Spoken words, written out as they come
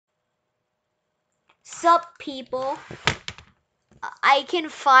Sup, people? I can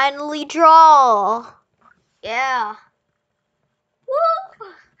finally draw. Yeah. Woo!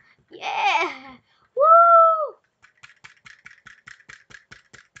 Yeah. Woo!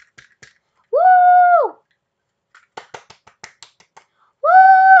 Woo!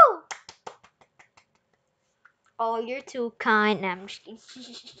 Woo! Oh, you're too kind. Nah, I'm just kidding.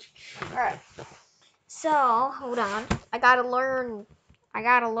 Alright. So, hold on. I gotta learn.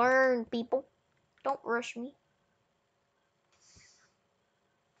 People. Don't rush me.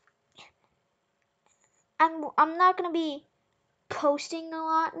 I'm not gonna be posting a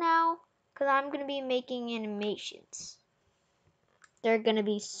lot now, because I'm gonna be making animations. They're gonna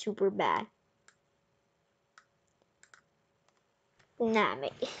be super bad. Nah,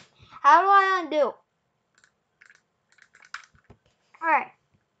 mate. How do I undo? Alright.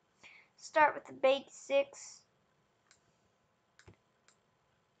 Start with the basics.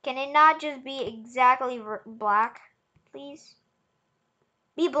 Can it not just be exactly black, please?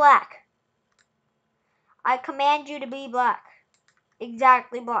 Be black. I command you to be black.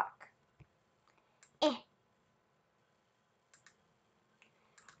 Exactly black.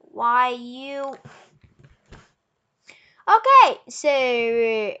 Why you? Okay,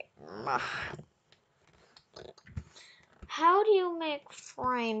 so how do you make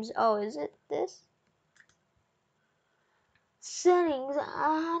frames? Oh, is it this? Settings,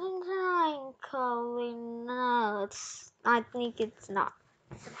 add color. No, I think it's not.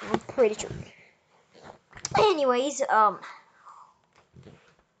 I'm pretty sure. Anyways, hmm.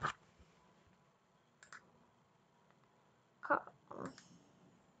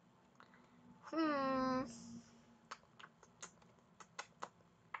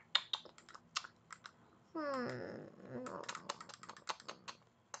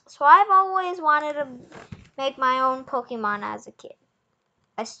 So I've always wanted to make my own Pokemon as a kid.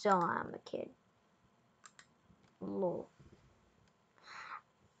 I still am a kid. Lol.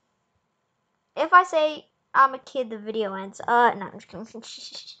 If I say I'm a kid, the video ends. No, I'm just kidding.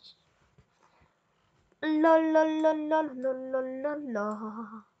 La la la la la la la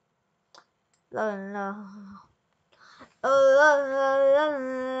la. La la.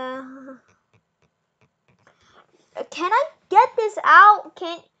 Can I get this out?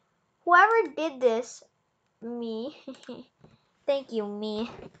 Whoever did this, me. Thank you,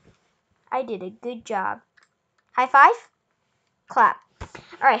 me. I did a good job. High five? Clap.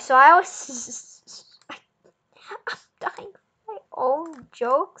 Alright, so I was I'm dying my own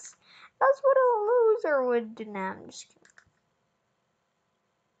jokes. That's what a loser would do. Now I'm just kidding.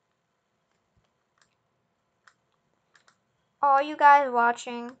 All you guys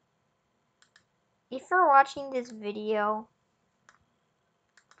watching, if you're watching this video,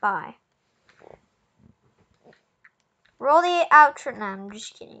 bye. Roll the outro. No, I'm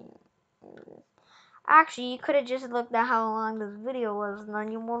just kidding. Actually, you could have just looked at how long this video was, and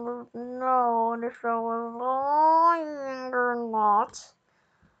then you would know if it was long or not.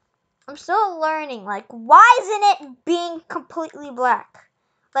 I'm still learning. Like, why isn't it being completely black?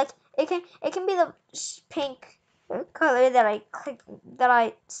 Like, it can be the pink color that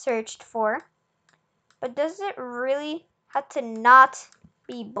I searched for, but does it really have to not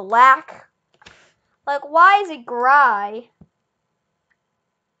be black? Like, why is it gray?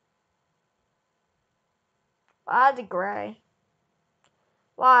 Why is it gray?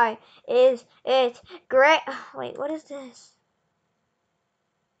 Why is it gray? Wait, what is this?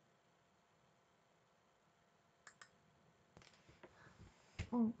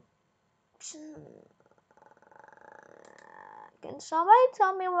 Can somebody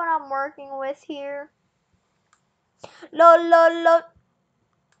tell me what I'm working with here? Lo.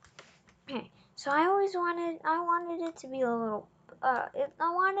 Okay, so I wanted it to be a little, I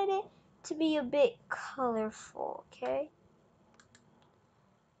wanted it to be a bit colorful, okay?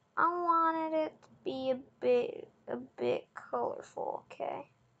 I wanted it to be a bit colorful, okay?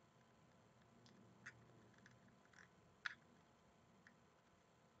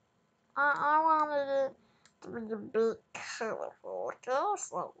 I wanted it to be a bit colorful, okay?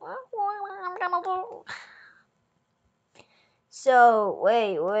 So that's what I'm gonna do. So,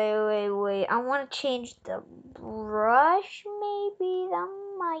 wait. I want to change the brush, maybe? That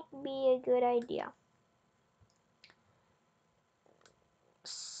might be a good idea.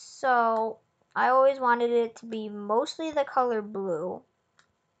 So, I always wanted it to be mostly the color blue.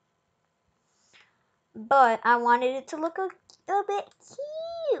 But I wanted it to look a bit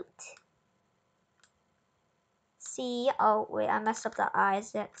cute. See? Oh, wait, I messed up the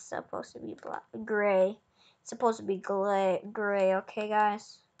eyes. That's supposed to be gray. It's supposed to be gray, okay,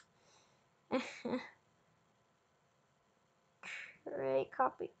 guys? Gray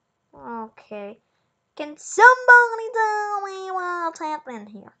copy. Okay. Can somebody tell me what's happening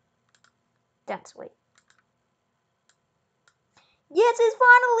here? That's wait. Yes, it's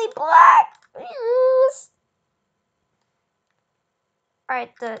finally black. Yes.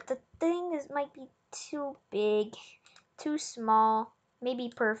 Alright, the thing is might be too big, too small,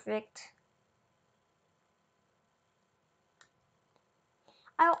 maybe perfect.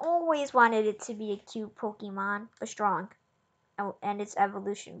 I always wanted it to be a cute Pokemon, but strong. And its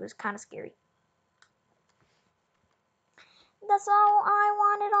evolution was kind of scary. That's all I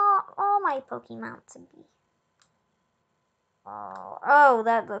wanted all my Pokemon to be. Oh,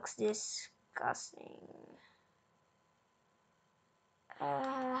 that looks disgusting.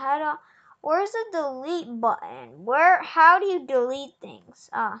 Where's the delete button? How do you delete things?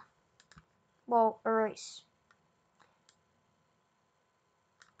 Well, erase.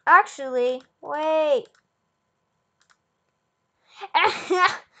 Actually, wait.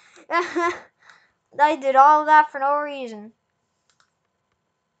 I did all that for no reason.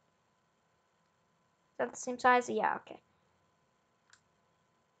 Is that the same size? Yeah, okay.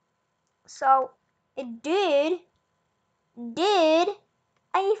 So, it did.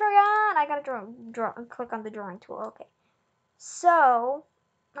 I forgot. I gotta click on the drawing tool. Okay. So,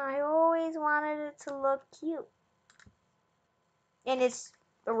 I always wanted it to look cute in its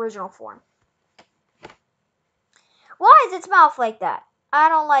original form. Why is its mouth like that? I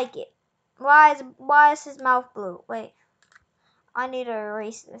don't like it. Why is his mouth blue? Wait. I need to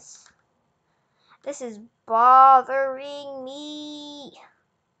erase this. This is bothering me.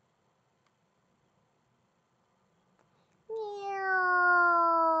 Meow.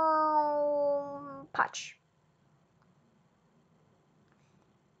 Punch.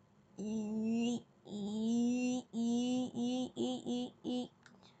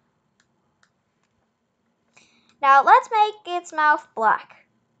 Now let's make its mouth black,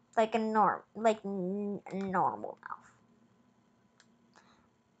 like a normal mouth.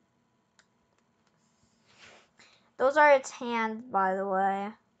 Those are its hands, by the way.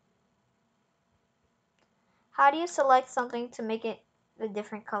 How do you select something to make it a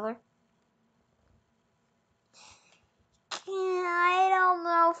different color? I don't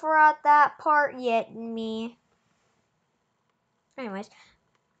know if we're at that part yet, me. Anyways,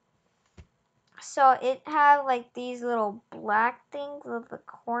 so it had like these little black things at the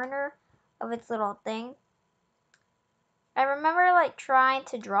corner of its little thing. I remember like trying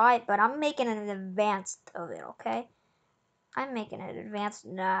to draw it, but I'm making an advanced of it, okay? I'm making it advanced.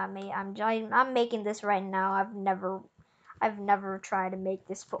 Nah, I'm making this right now. I've never tried to make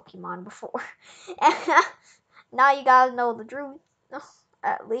this Pokemon before. Now you guys know the truth.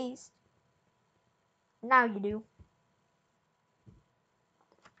 At least. Now you do.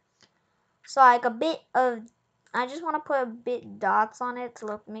 So like a bit of, I just want to put a bit dots on it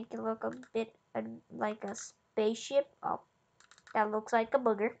to make it look a bit like a spaceship. Oh, that looks like a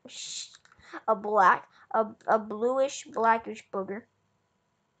booger. A bluish blackish booger.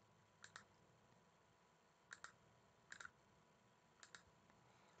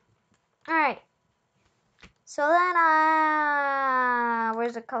 All right. So then,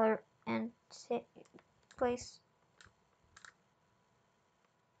 where's the color and place?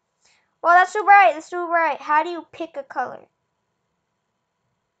 Well, that's too bright. That's too bright. How do you pick a color?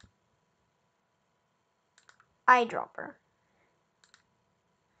 Eyedropper.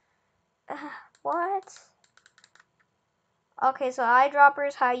 What? Okay, so eyedropper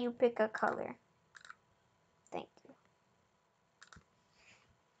is how you pick a color. Thank you.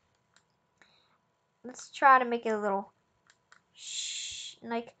 Let's try to make it a little,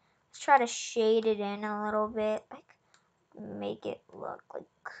 like, let's try to shade it in a little bit. Like, make it look like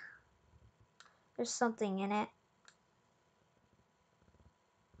there's something in it.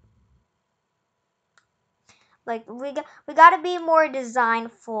 Like we gotta be more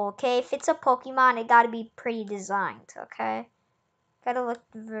designful, okay? If it's a Pokemon, it gotta be pretty designed, okay? Gotta look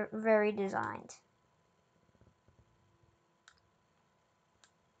very designed.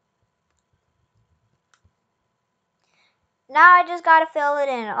 Now I just gotta fill it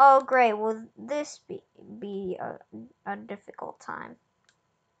in. Oh great, will this be a difficult time?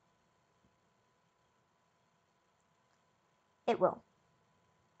 It will.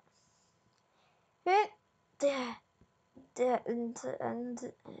 Boom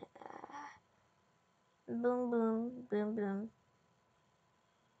boom boom boom.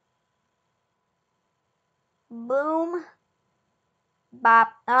 Boom. Bop.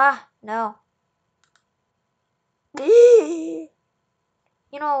 No. You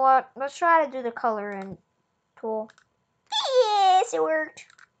know what? Let's try to do the color in tool. Yes, it worked.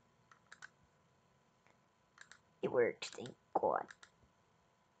 It worked, thank God.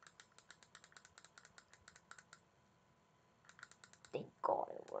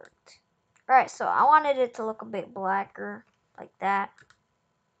 Alright, so I wanted it to look a bit blacker, like that.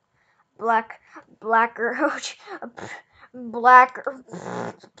 Blacker, blacker.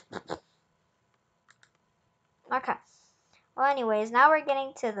 Okay. Well, anyways, now we're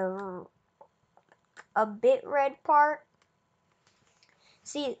getting to a bit red part.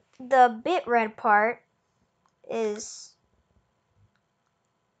 See, the bit red part is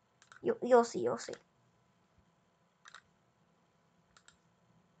you'll see.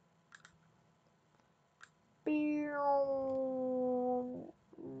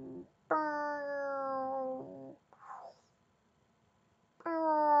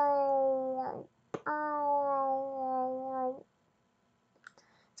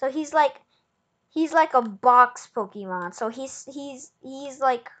 So he's like a box Pokemon. So he's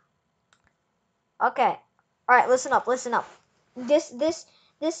like, okay. All right, listen up. This is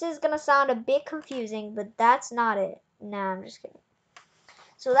gonna sound a bit confusing, but that's not it. Nah, I'm just kidding.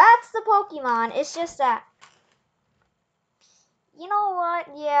 So that's the Pokemon. It's just that, you know what?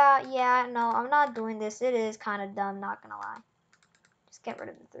 Yeah, no, I'm not doing this. It is kind of dumb, not gonna lie. Just get rid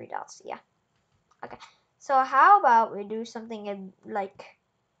of the 3 dots. Yeah. Okay. So how about we do something like,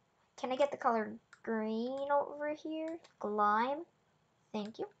 can I get the color green over here? Lime.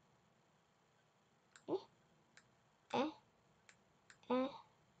 Thank you. Eh, eh.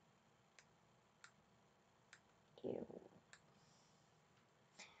 Ew.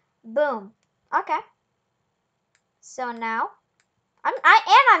 Boom. Okay. So now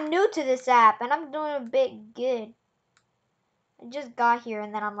I'm new to this app and I'm doing a bit good. I just got here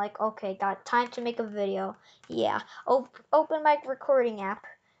and then I'm like, okay, got time to make a video. Yeah. Open mic recording app.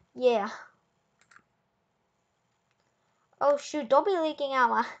 Yeah. Oh shoot, don't be leaking out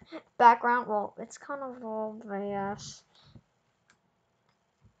my background. Well, it's kind of obvious.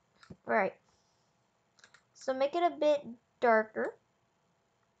 Right. So make it a bit darker.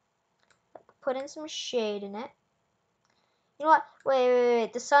 Put in some shade in it. You know what?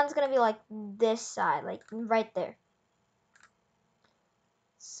 Wait. The sun's gonna be like this side, like right there.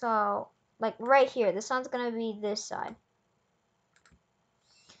 So, like right here, the sun's gonna be this side.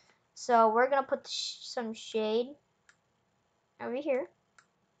 So we're gonna put some shade over here.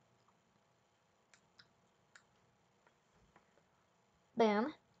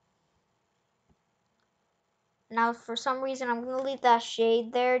 Boom. Now, for some reason, I'm gonna leave that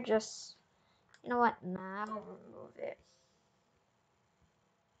shade there. Just, you know what? Nah, I'll remove it.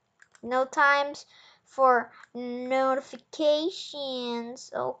 No times for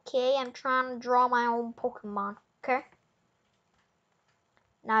notifications. Okay, I'm trying to draw my own Pokemon. Okay.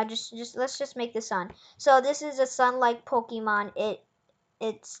 Now, just let's just make the sun. So this is a sun-like Pokemon.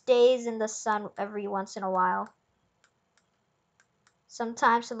 It stays in the sun every once in a while.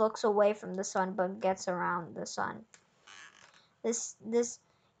 Sometimes it looks away from the sun, but gets around the sun. This,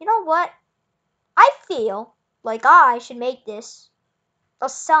 you know what? I feel like I should make this a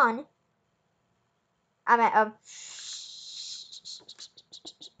sun. I'm at a.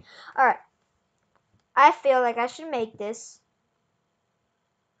 All right. I feel like I should make this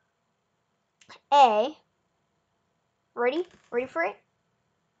a. Ready? Ready for it?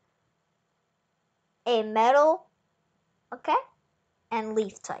 A metal, okay, and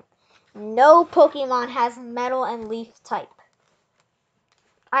leaf type. No Pokemon has metal and leaf type.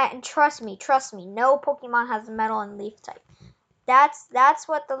 Trust me. No Pokemon has metal and leaf type. That's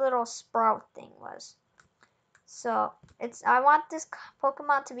what the little sprout thing was. So I want this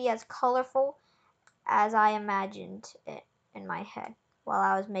Pokemon to be as colorful as I imagined it in my head while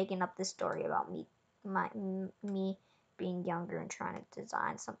I was making up this story about me being younger and trying to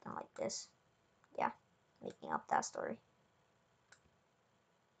design something like this. Yeah, making up that story.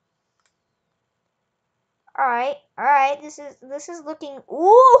 All right. This is looking.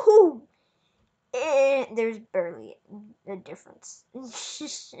 Ooh, there's barely a difference.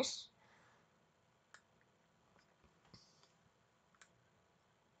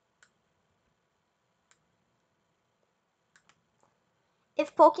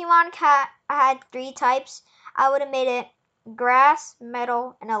 If Pokemon had 3 types, I would have made it grass,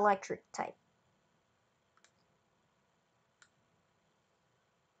 metal, and electric type.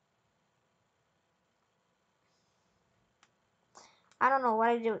 I don't know what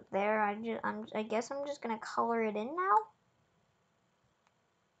I did there. I guess I'm just gonna color it in now.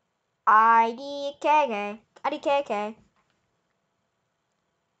 IDKK. IDKK.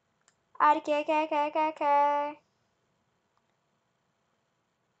 IDKKKKK.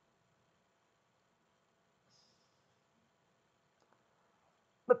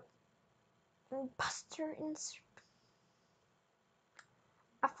 Buster insert.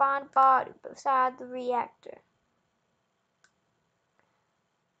 I find body beside the reactor.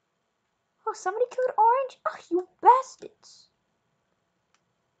 Oh, somebody killed Orange? Oh, you bastards.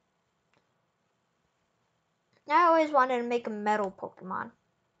 I always wanted to make a metal Pokemon.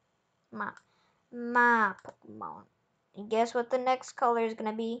 My Pokemon. And guess what the next color is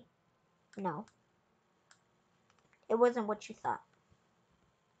gonna be? No. It wasn't what you thought.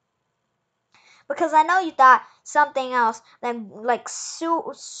 Because I know you thought something else, like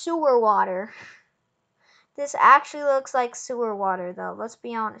sewer water. This actually looks like sewer water, though. Let's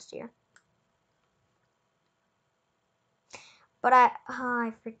be honest here. But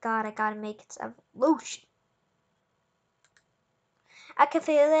I forgot. I gotta make its evolution. I can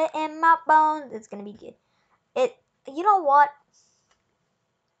feel it in my bones. It's gonna be good. You know what? It's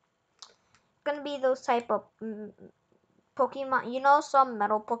gonna be those type of Pokemon. You know, some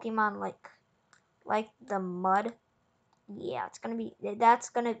metal Pokemon like the mud. Yeah, it's gonna be.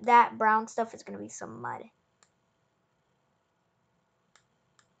 That brown stuff is gonna be some mud.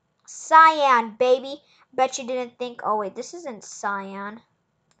 Cyan, baby. Bet you didn't think. Oh wait, this isn't cyan.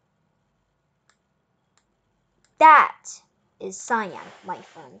 That is cyan, my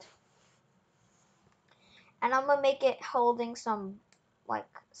friend. And I'm gonna make it holding some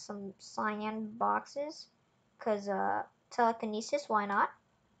cyan boxes, cause telekinesis. Why not?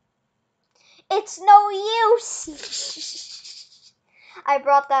 It's no use. I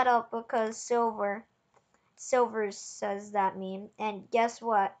brought that up because Silver says that meme, and guess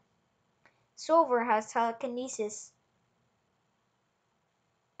what? Silver has telekinesis,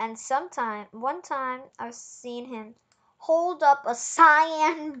 and one time I've seen him hold up a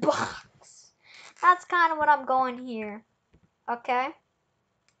cyan box. That's kind of what I'm going here. Okay?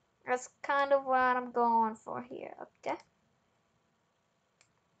 That's kind of what I'm going for here. Okay?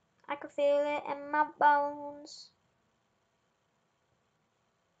 I can feel it in my bones.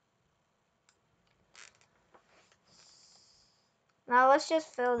 Now let's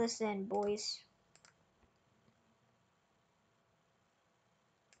just fill this in, boys.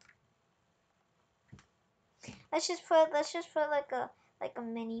 Let's just put like a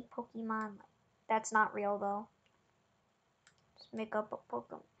mini Pokemon. That's not real though. Just make up a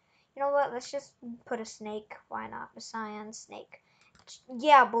Pokemon. You know what? Let's just put a snake. Why not? A cyan snake.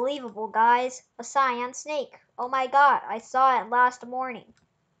 Yeah, believable, guys. A cyan snake. Oh my god, I saw it last morning.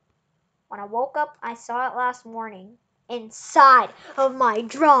 When I woke up, I saw it last morning inside of my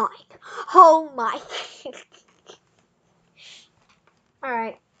drawing. Oh my. All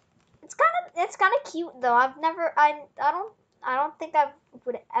right. It's kind of cute though. I don't think I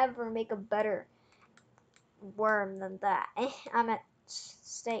would ever make a better worm than that. I meant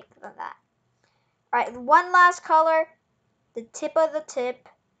steak than that. All right, one last color. The tip of the tip.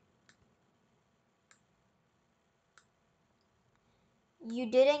 You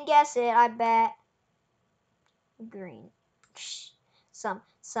didn't guess it, I bet. Green. Some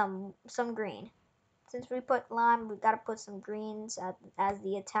green. Since we put lime, we gotta put some greens as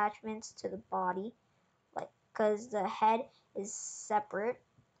the attachments to the body, like, cause the head is separate.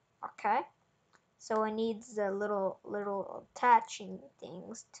 Okay. So it needs the little attaching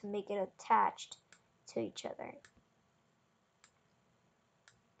things to make it attached to each other.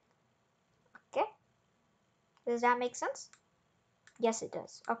 Okay? Does that make sense? Yes, it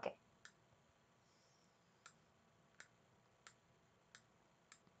does. Okay.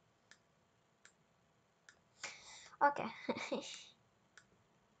 Okay.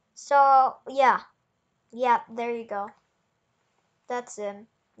 So, yeah. Yeah, there you go. That's him.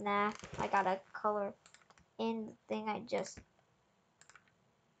 Nah, I gotta color in the thing I just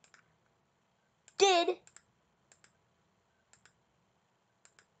did.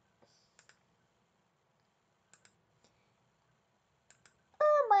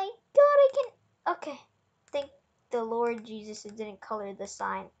 Oh my god, I can. Okay. Thank the Lord Jesus it didn't color the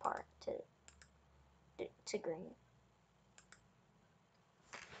sign part to green.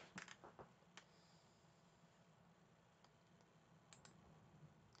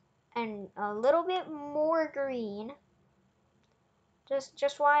 And a little bit more green.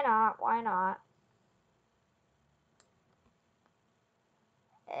 Just why not? Why not?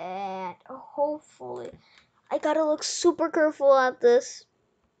 And hopefully, I gotta look super careful at this.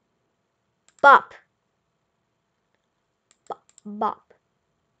 Bop. Bop.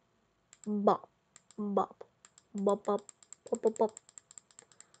 Bop. Bop. Bop. Bop. Bop.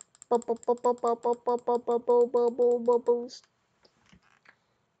 Bop. Bop. Bop. Bubbles.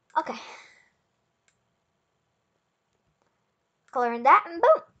 Okay. Coloring that and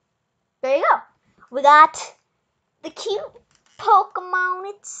boom. There you go. We got the cute Pokemon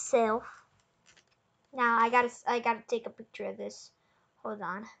itself. Now I gotta take a picture of this. Hold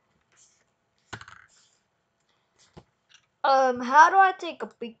on. How do I take a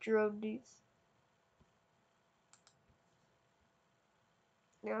picture of this?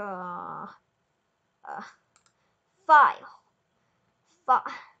 Uh, uh, file.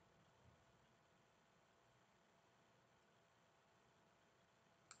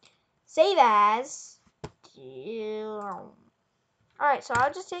 Save as. Alright, so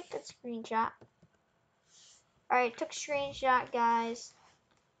I'll just take a screenshot. Alright, took a screenshot, guys.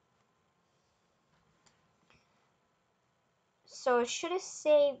 So it should have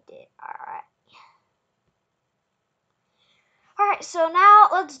saved it. Alright. Alright, so now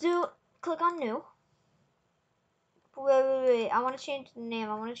let's click on new. Wait. I want to change the name.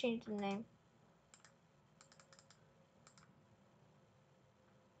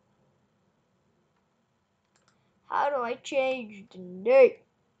 How do I change the name?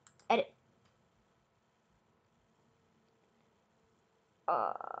 Edit.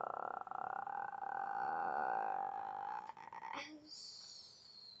 Oh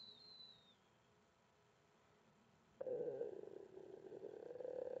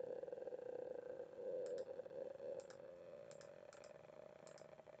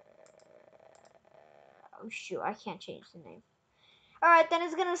shoot, I can't change the name. Alright, then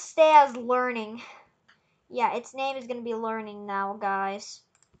it's gonna stay as learning. Yeah, its name is gonna be learning now, guys.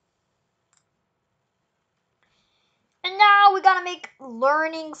 And now we gotta make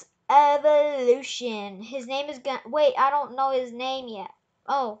learning's evolution. His name is gonna wait, I don't know his name yet.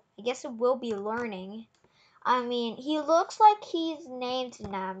 Oh, I guess it will be learning. I mean, he looks like he's named.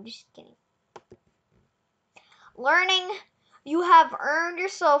 Nah, I'm just kidding. Learning, you have earned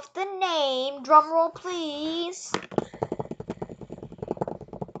yourself the name. Drumroll, please.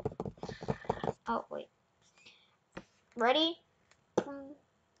 Oh, wait. Ready?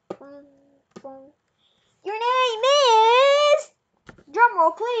 Your name is...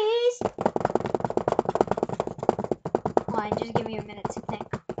 Drumroll, please. Hold on, just give me a minute to think.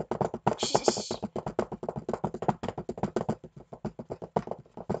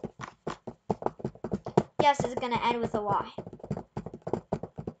 Yes, it's gonna end with a Y.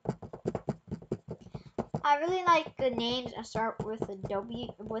 I really like the names that start with a W,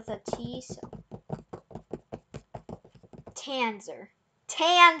 with a T, so. Tanzer,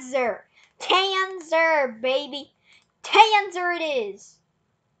 baby. Tanzer it is.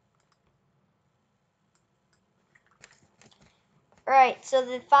 Alright, so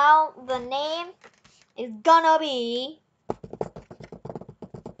the name is gonna be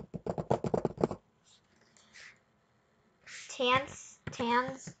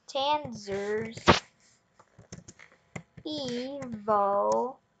Tanzer's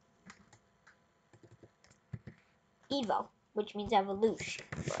Evo, which means evolution.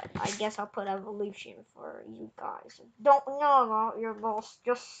 But I guess I'll put evolution for you guys. Don't know about your boss,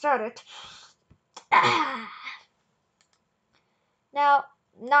 just said it. Now,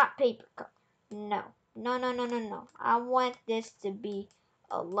 not paper cup. No. I want this to be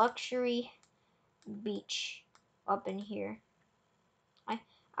a luxury beach up in here.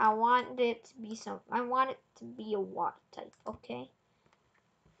 I want it to be a water type, okay?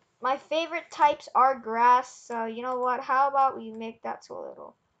 My favorite types are grass, so you know what? How about we make that to a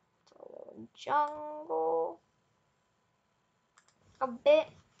little jungle? A bit,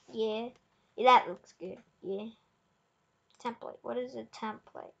 yeah. That looks good, yeah. Template, what is a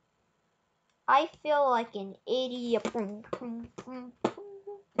template? I feel like an idiot.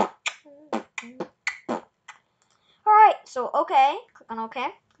 Alright, so okay. Click on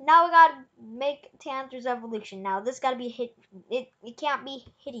OK. Now we gotta make Tanzer's evolution. Now this gotta be it can't be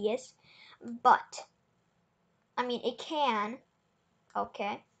hideous, but I mean it can.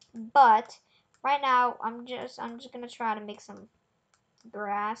 Okay. But right now I'm just gonna try to make some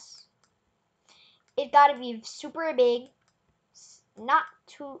grass. It gotta be super big. Not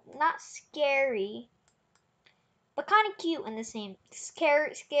scary, but kind of cute in the same.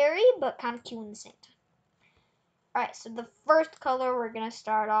 Scary, but kind of cute in the same time. Alright, so the first color we're gonna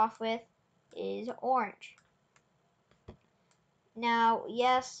start off with is orange. Now,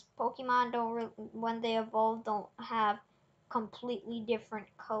 yes, Pokemon when they evolve don't have completely different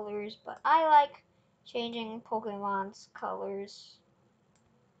colors, but I like changing Pokemon's colors,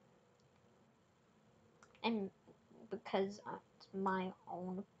 and because it's my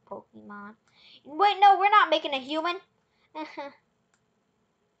own Pokemon. Wait, no, we're not making a human.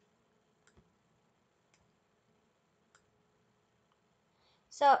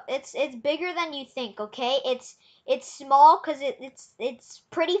 So it's bigger than you think, okay? It's small because it's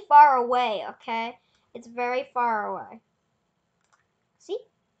pretty far away, okay? It's very far away. See?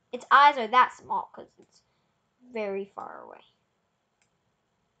 Its eyes are that small because it's very far away.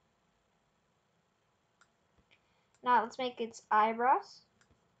 Now let's make its eyebrows.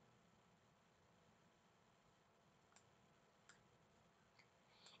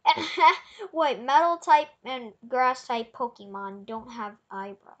 Wait, metal type and grass type Pokemon don't have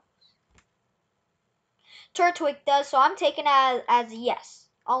eyebrows. Turtwig does, so I'm taking it as a yes.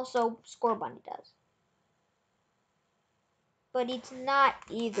 Also, Scorbunny does. But it's not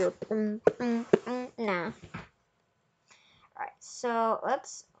either. Nah. Alright, so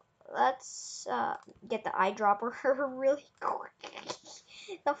let's get the eyedropper really quick.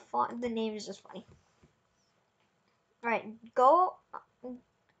 The name is just funny. Alright, go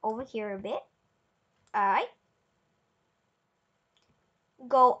over here a bit. Alright.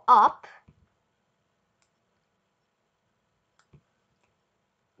 Go up.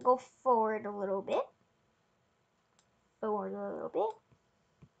 Go forward a little bit. Forward a little bit.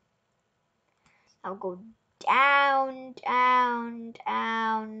 I'll go down, down,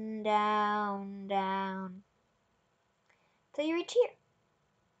 down, down, down. Till you reach here.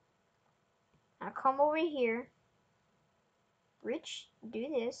 Now come over here. Do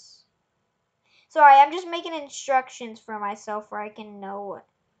this. Sorry, I'm just making instructions for myself where I can know what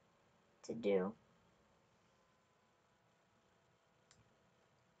to do.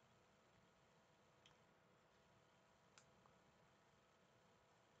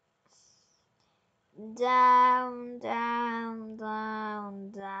 Down, down,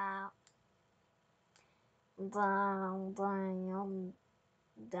 down, down. Down, down,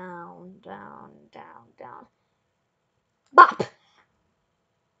 down, down, down, down. Bop!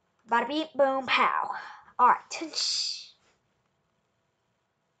 Bada beep, boom, pow. Alright.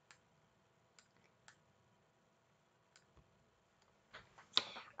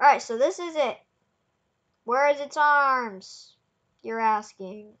 Alright, so this is it. Where is its arms? You're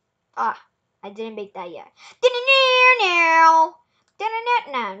asking. Ah, I didn't make that yet. No,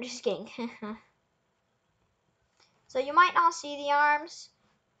 I'm just kidding. So you might not see the arms,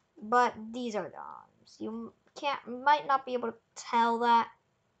 but these are the arms. You might not be able to tell that.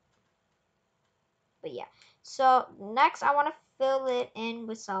 But yeah. So next I want to fill it in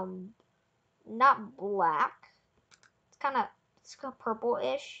with some, not black. It's kind of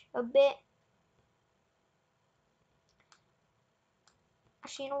purple-ish a bit.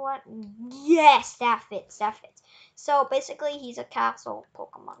 Actually, you know what? Yes, that fits. That fits. So basically, he's a castle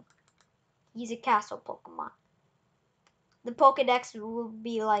Pokemon. He's a castle Pokemon. The Pokedex will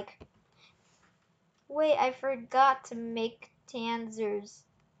be like, wait, I forgot to make Tanzer's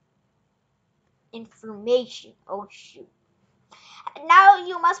information. Oh shoot. Now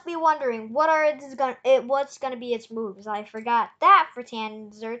you must be wondering, what's gonna be its moves? I forgot that for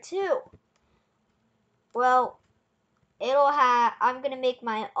Tanzer too. Well, I'm gonna make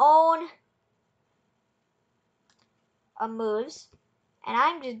my own moves, and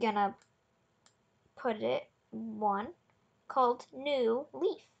I'm just gonna put it one called New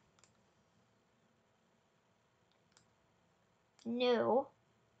Leaf. New.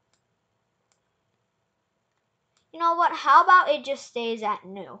 You know what? How about it just stays at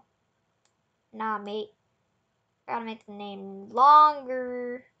new? Nah, mate. Gotta make the name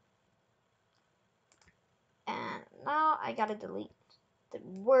longer. And now I gotta delete the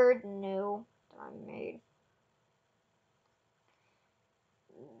word new that I made.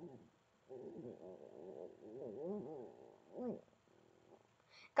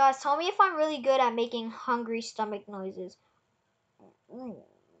 Guys, tell me if I'm really good at making hungry stomach noises.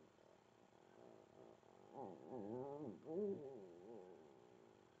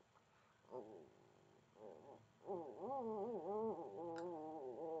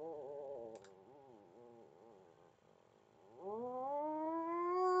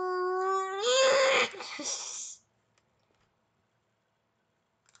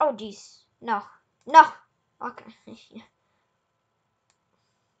 Oh, jeez. No. No. Okay.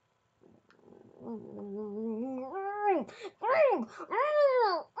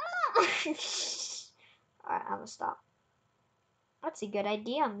 Alright, I'm gonna stop. That's a good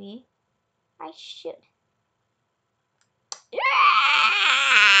idea, me. I should.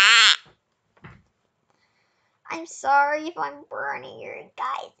 I'm sorry if I'm burning your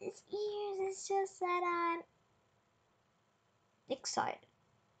guys' ears. It's just that I'm excited.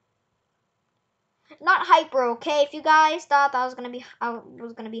 Not hyper, okay? If you guys thought I was gonna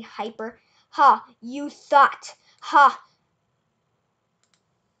be hyper, ha, you thought, ha.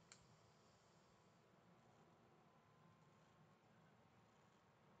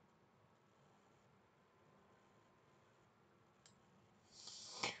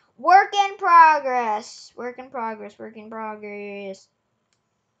 Work in progress. Work in progress. Work in progress.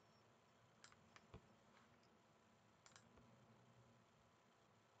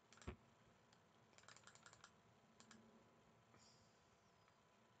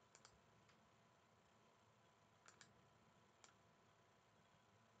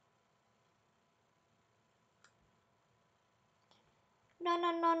 No,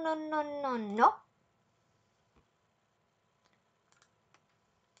 no, no, no, no, no, no.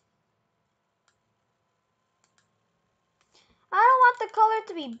 I don't want the color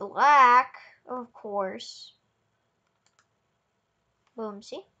to be black, of course. Boom,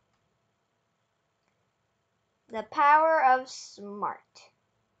 see? The power of smart.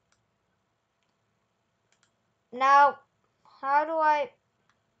 Now, how do I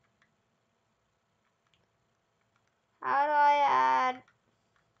add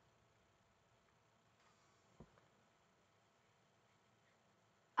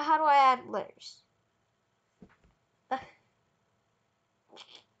letters?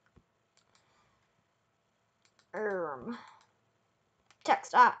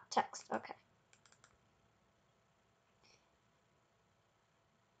 Text, text, okay.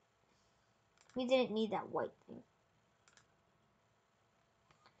 We didn't need that white thing.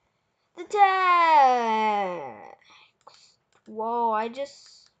 The text! Whoa,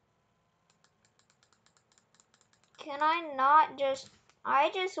 can I not just,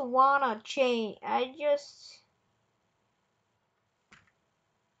 I just wanna change,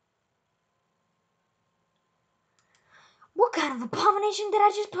 what kind of abomination did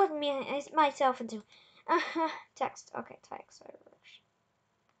I just put myself into? Text, okay, text.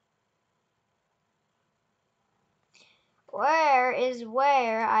 Where is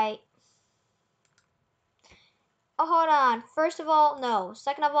where I... Oh, hold on. First of all, no.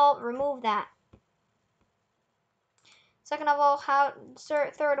 Second of all, remove that. Second of all,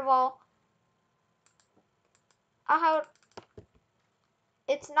 third of all, how...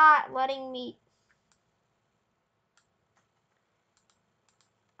 It's not letting me...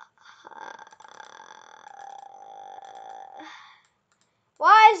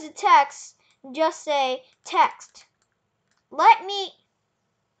 Why is the text just say text? Let me...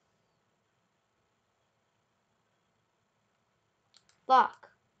 Look.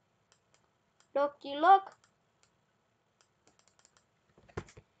 Looky look.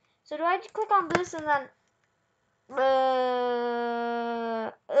 So do I just click on this and then...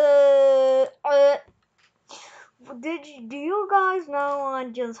 do you guys know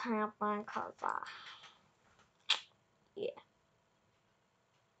what just happened? Cause yeah,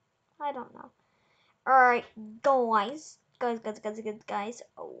 I don't know. Alright, guys. Guys.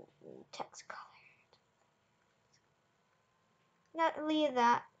 Oh, text color. Now leave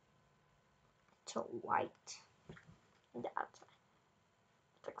that to white. That's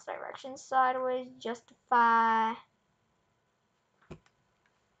text direction sideways. Justify.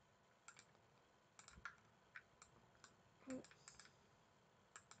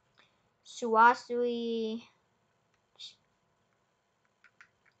 Suasui.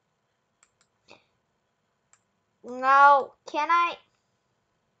 Now, can I?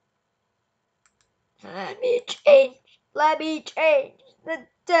 Let me change the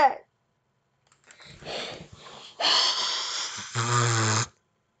text.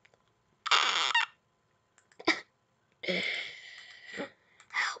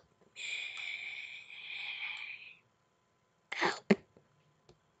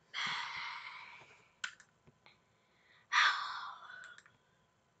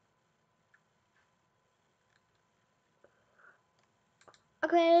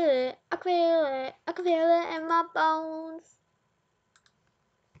 I can feel it in my bones.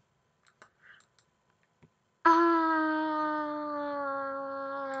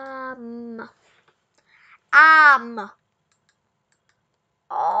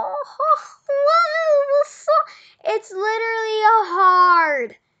 Oh, it's literally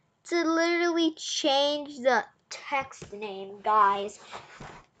hard to literally change the text name, guys.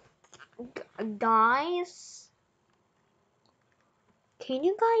 Guys, can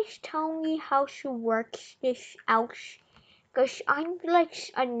you guys tell me how to work this out? Because I'm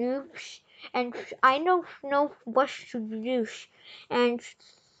like a noob and I don't know what to do. And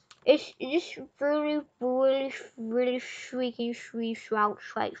it's just really freaking sweet wow.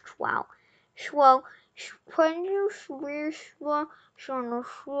 So, when you switch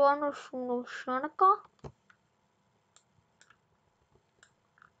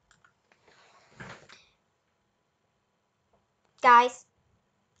guys, guys,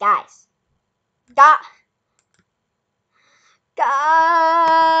 guys,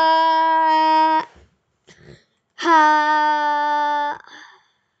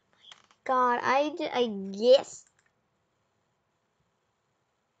 God, I guess.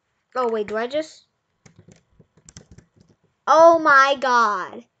 Oh wait, do I just? Oh my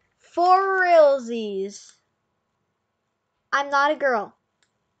God, for realsies. I'm not a girl.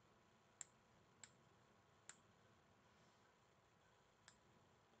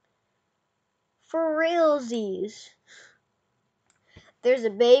 For realsies. There's a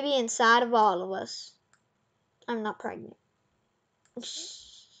baby inside of all of us. I'm not pregnant.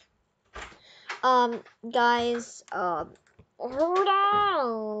 Guys, hold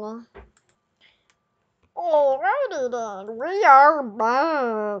on. Alrighty then, we are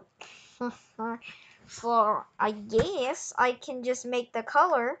back. So, I guess I can just make the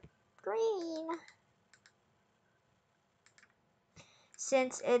color green.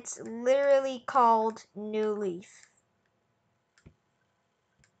 Since it's literally called New Leaf.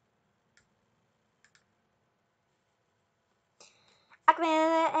 I can feel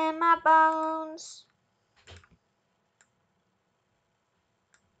it in my bones.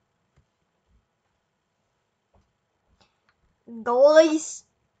 Golly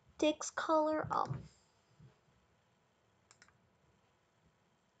sticks color up.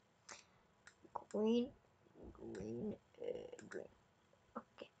 Green, green, green.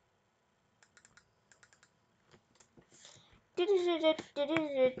 Okay.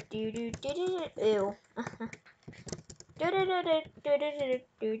 Ew.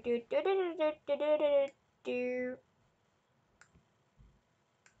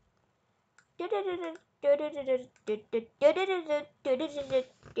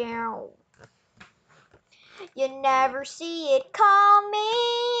 You never see it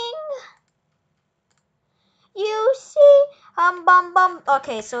coming. You see, bum bum.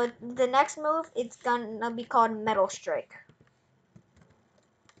 Okay, so the next move, it's gonna be called Metal Strike.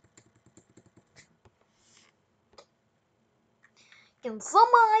 Can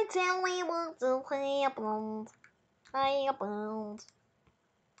somebody tell me what just happened?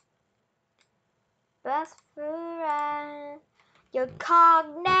 Best friend, your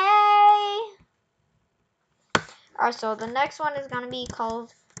cognate. Alright, so the next one is gonna be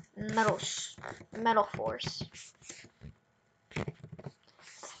called Metal Force.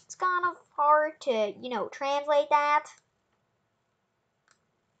 It's kind of hard to, translate that.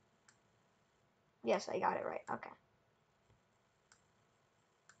 Yes, I got it right. Okay.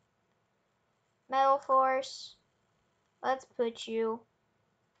 Metal Force. Let's put you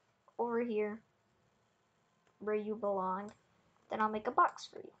over here where you belong. Then I'll make a box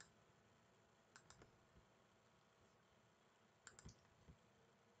for you.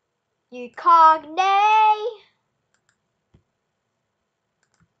 You cognate.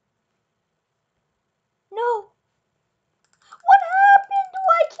 No. What happened?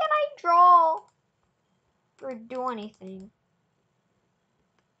 Why can't I draw or do anything?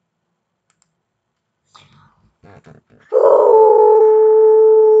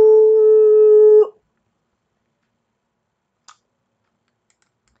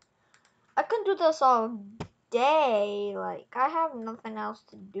 I can do this all day. Like, I have nothing else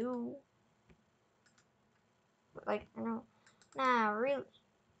to do. Like, nah, really.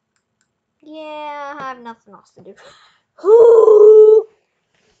 Yeah, I have nothing else to do.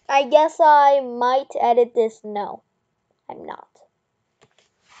 I guess I might edit this. No, I'm not.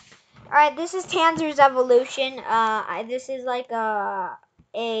 Alright, this is Tanzer's evolution. This is like a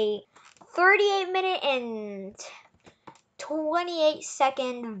 38-minute and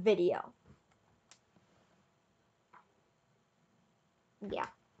 28-second video. Yeah.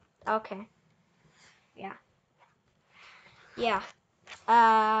 Okay. Yeah. Yeah.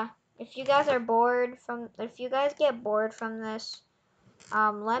 If you guys get bored from this,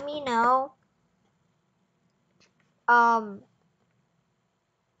 let me know.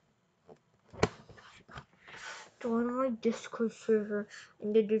 Join my Discord server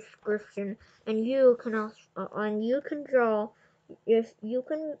in the description, and you can draw. If you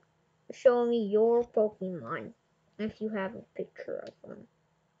can show me your Pokemon, if you have a picture of them.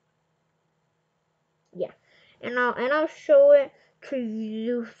 Yeah, and I'll show it to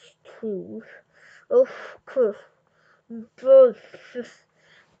you too. Of course, but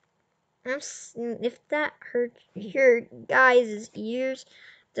if that hurts your guys' ears,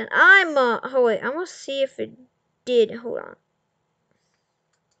 then oh wait, I'm gonna see if it did. Hold on.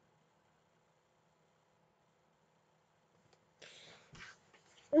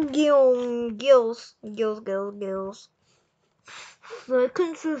 Gills. Like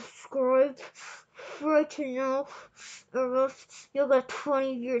and subscribe right now, or else you'll get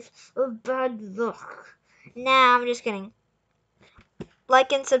 20 years of bad luck. Nah, I'm just kidding.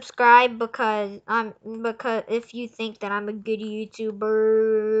 Like and subscribe because if you think that I'm a good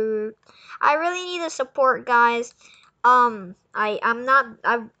YouTuber, I really need the support, guys. I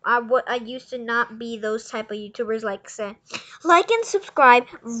used to not be those type of YouTubers like say like and subscribe.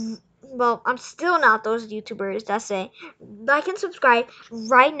 Well, I'm still not those YouTubers that say like and subscribe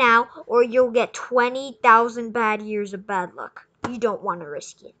right now or you'll get 20,000 bad years of bad luck. You don't want to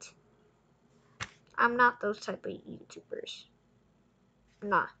risk it. I'm not those type of YouTubers.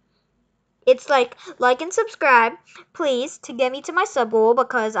 Nah. It's like and subscribe, please, to get me to my sub goal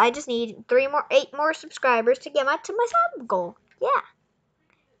because I just need 8 more subscribers to get to my sub goal. Yeah.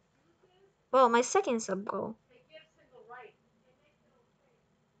 Well, my second sub goal.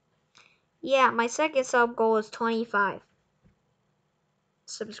 Yeah, my second sub goal is 25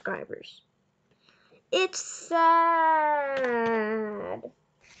 subscribers. It's sad.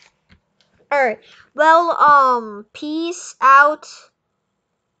 Alright. Well, peace out,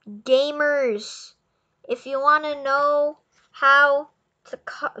 gamers. If you want to know how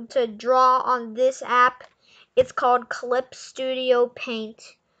to draw on this app, it's called Clip Studio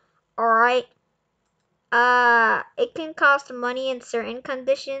Paint. Alright. It can cost money in certain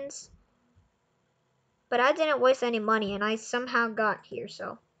conditions. But I didn't waste any money and I somehow got here,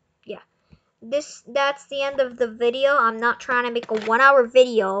 so yeah. That's the end of the video. I'm not trying to make a 1-hour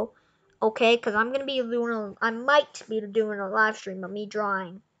video, okay? Because I might be doing a live stream of me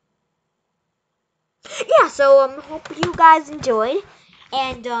drawing. Yeah, so hope you guys enjoyed.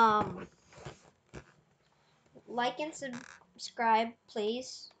 And like and subscribe,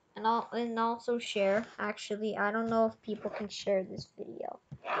 please. And also share. Actually, I don't know if people can share this video.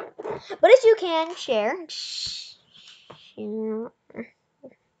 But if you can, share. You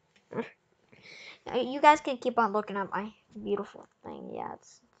guys can keep on looking at my beautiful thing. Yeah,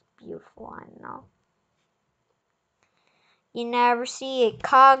 it's beautiful, I know. You never see it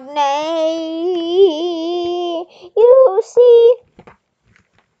cognate. You see.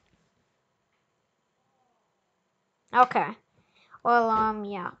 Okay. Well,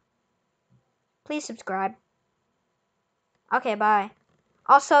 yeah. Please subscribe. Okay, bye.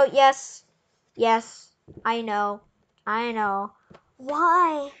 Also, yes, I know.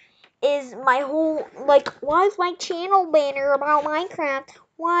 Why is why is my channel banner about Minecraft?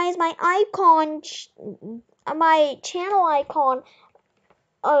 Why is my my channel icon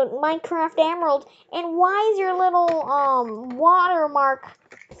Minecraft Emerald? And why is your little, watermark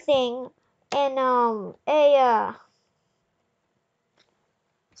thing and,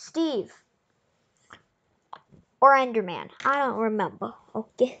 Steve? Or Enderman. I don't remember.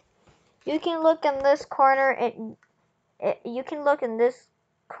 Okay. You can look in this corner. You can look in this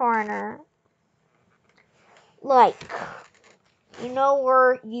corner. Like, you know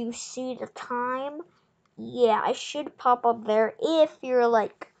where you see the time? Yeah, I should pop up there if you're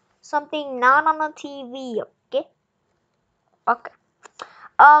like something not on the TV. Okay. Okay.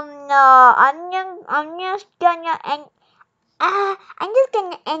 No, I'm just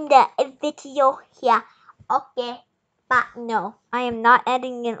gonna end the video here. Okay. But no, I am not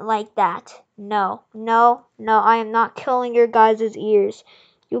ending it like that. No, I am not killing your guys' ears.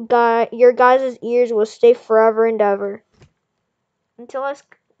 Your guys' ears will stay forever and ever. Until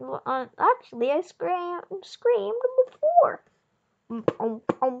actually I screamed before.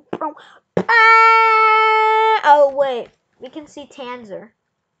 Oh wait, we can see Tanzer.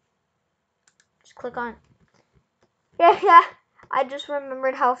 Just click on. Yeah. I just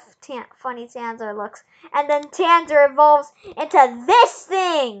remembered how funny Tanzer looks. And then Tanzer evolves into this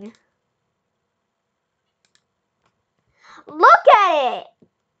thing! Look at it!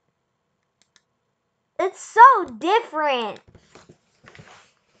 It's so different.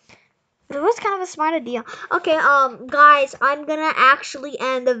 It was kind of a smart idea. Okay, guys, I'm gonna actually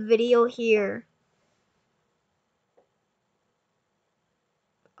end the video here.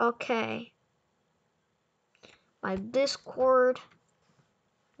 Okay. My Discord.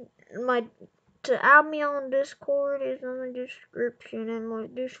 To add me on Discord is in the description, and my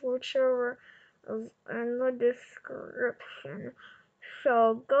Discord server is in the description.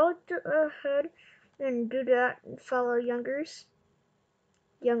 So go ahead and do that, fellow youngers.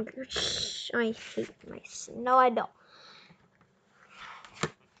 I hate myself. No, I don't.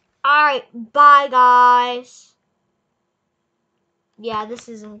 Alright, bye guys. Yeah, this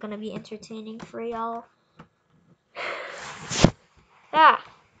isn't gonna be entertaining for y'all.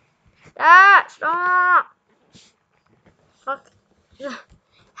 Stop! Fuck.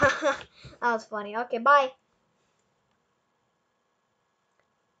 That was funny. Okay, bye.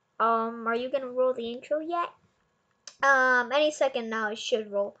 Are you gonna roll the intro yet? Any second now it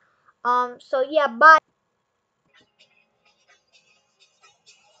should roll. So yeah, bye.